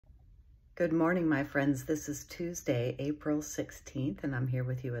Good morning, my friends. This is Tuesday, April 16th, and I'm here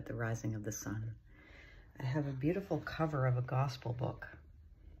with you at the rising of the sun. I have a beautiful cover of a gospel book,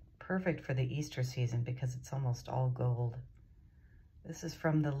 perfect for the Easter season because it's almost all gold. This is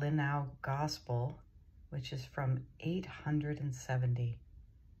from the Linnau Gospel, which is from 870,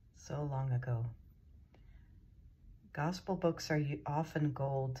 so long ago. Gospel books are often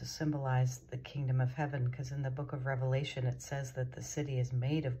gold to symbolize the kingdom of heaven, because in the book of Revelation it says that the city is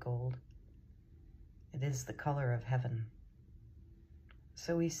made of gold. It is the color of heaven.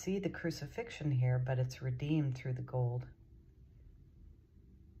 So we see the crucifixion here, but it's redeemed through the gold.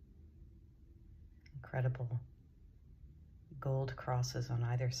 Incredible. Gold crosses on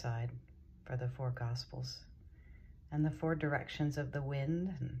either side for the four Gospels and the four directions of the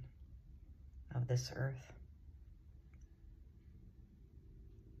wind and of this earth.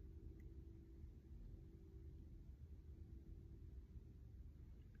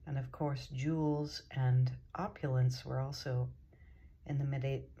 And of course, jewels and opulence were also in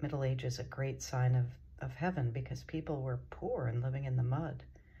the Middle Ages a great sign of heaven, because people were poor and living in the mud.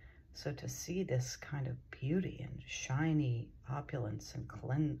 So to see this kind of beauty and shiny opulence and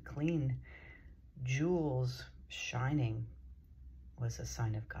clean jewels shining was a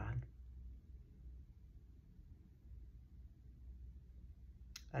sign of God.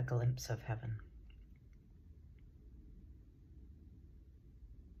 A glimpse of heaven.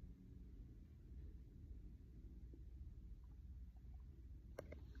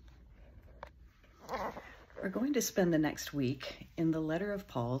 We're going to spend the next week in the letter of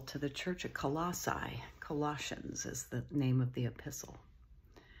Paul to the church at Colossae. Colossians is the name of the epistle.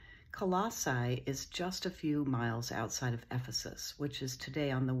 Colossae is just a few miles outside of Ephesus, which is today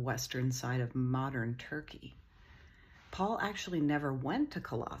on the western side of modern Turkey. Paul actually never went to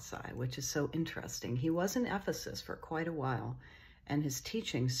Colossae, which is so interesting. He was in Ephesus for quite a while, and his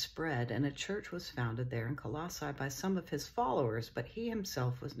teaching spread, and a church was founded there in Colossae by some of his followers, but he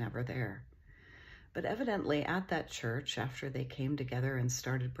himself was never there. But evidently at that church, after they came together and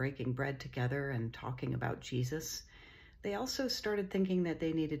started breaking bread together and talking about Jesus, they also started thinking that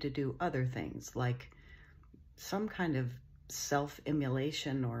they needed to do other things, like some kind of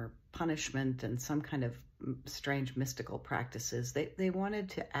self-immolation or punishment and some kind of strange mystical practices. They wanted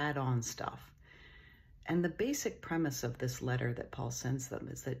to add on stuff. And the basic premise of this letter that Paul sends them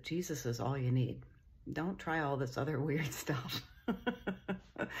is that Jesus is all you need. Don't try all this other weird stuff.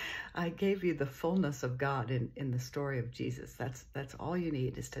 I gave you the fullness of God in the story of Jesus. That's all you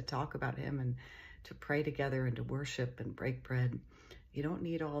need, is to talk about him and to pray together and to worship and break bread. You don't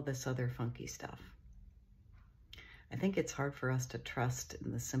need all this other funky stuff. I think it's hard for us to trust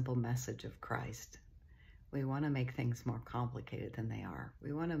in the simple message of Christ. We want to make things more complicated than they are.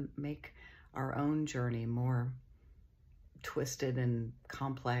 We want to make our own journey more twisted and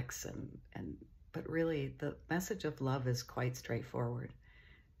complex, but really the message of love is quite straightforward,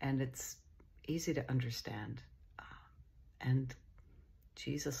 and it's easy to understand. And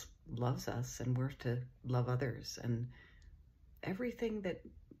Jesus loves us, and we're to love others. And everything that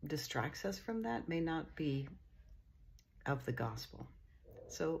distracts us from that may not be of the gospel.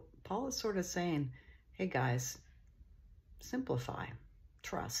 So Paul is sort of saying, hey guys, simplify,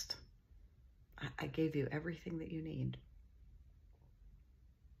 trust. I gave you everything that you need.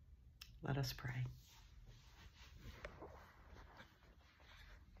 Let us pray.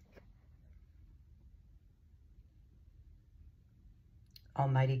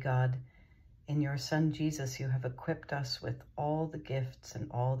 Almighty God, in your Son Jesus, you have equipped us with all the gifts and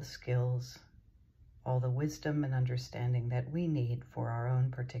all the skills, all the wisdom and understanding that we need for our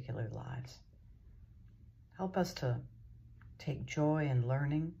own particular lives. Help us to take joy in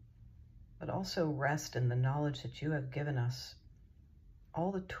learning, but also rest in the knowledge that you have given us all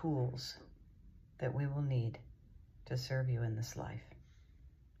the tools that we will need to serve you in this life.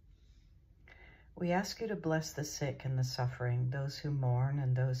 We ask you to bless the sick and the suffering, those who mourn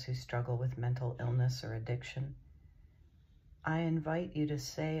and those who struggle with mental illness or addiction. I invite you to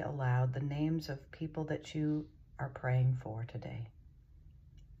say aloud the names of people that you are praying for today.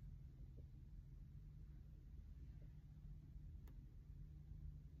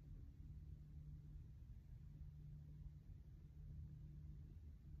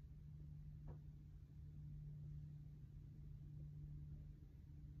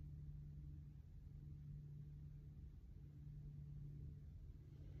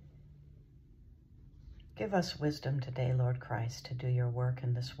 Give us wisdom today, Lord Christ, to do your work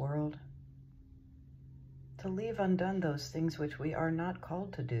in this world, to leave undone those things which we are not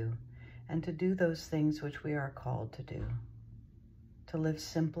called to do, and to do those things which we are called to do, to live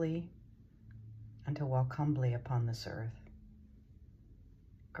simply and to walk humbly upon this earth.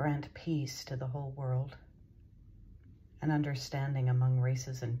 Grant peace to the whole world and understanding among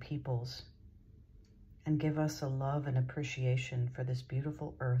races and peoples, and give us a love and appreciation for this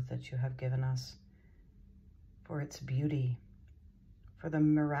beautiful earth that you have given us, for its beauty, for the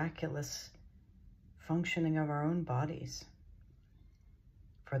miraculous functioning of our own bodies,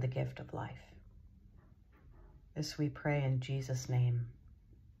 for the gift of life. This we pray in Jesus' name.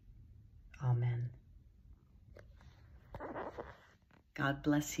 Amen. God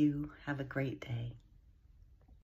bless you. Have a great day.